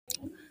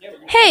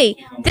Hey,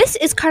 this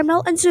is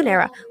Carmel and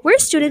Zunera. We're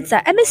students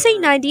at MSA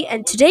 90,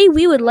 and today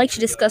we would like to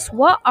discuss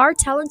what our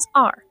talents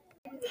are.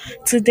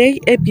 Today's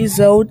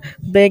episode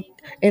big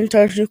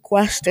interview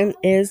question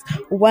is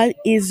what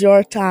is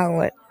your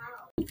talent?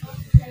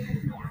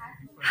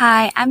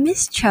 Hi, I'm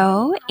Miss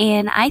Cho,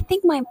 and I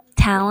think my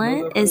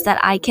talent is that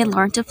I can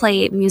learn to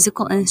play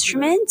musical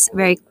instruments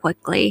very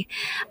quickly.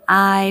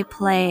 I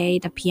play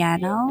the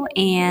piano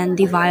and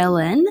the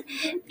violin,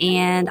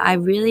 and I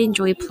really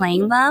enjoy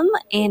playing them,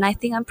 and I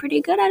think I'm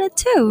pretty good at it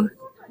too.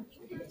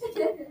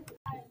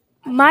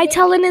 My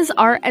talent is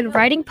art and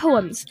writing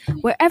poems.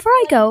 Wherever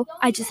I go,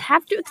 I just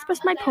have to express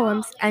my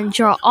poems and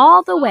draw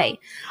all the way.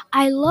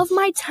 I love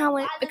my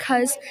talent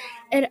because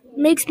it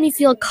makes me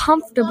feel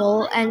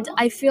comfortable and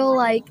I feel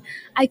like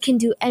I can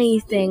do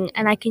anything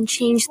and I can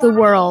change the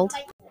world.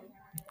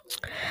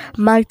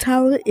 My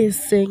talent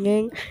is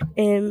singing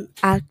and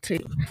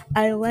acting.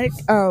 I like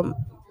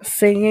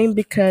singing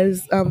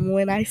because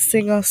when I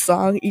sing a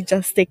song it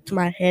just sticks to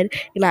my head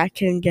and I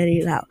can get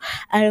it out.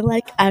 I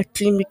like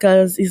acting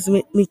because it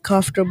makes me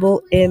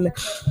comfortable and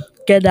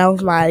get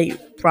out my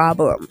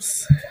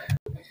problems.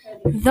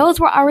 Those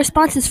were our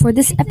responses for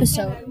this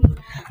episode.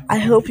 I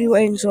hope you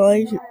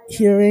enjoy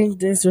hearing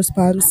these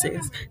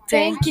responses.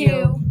 Thank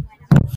you.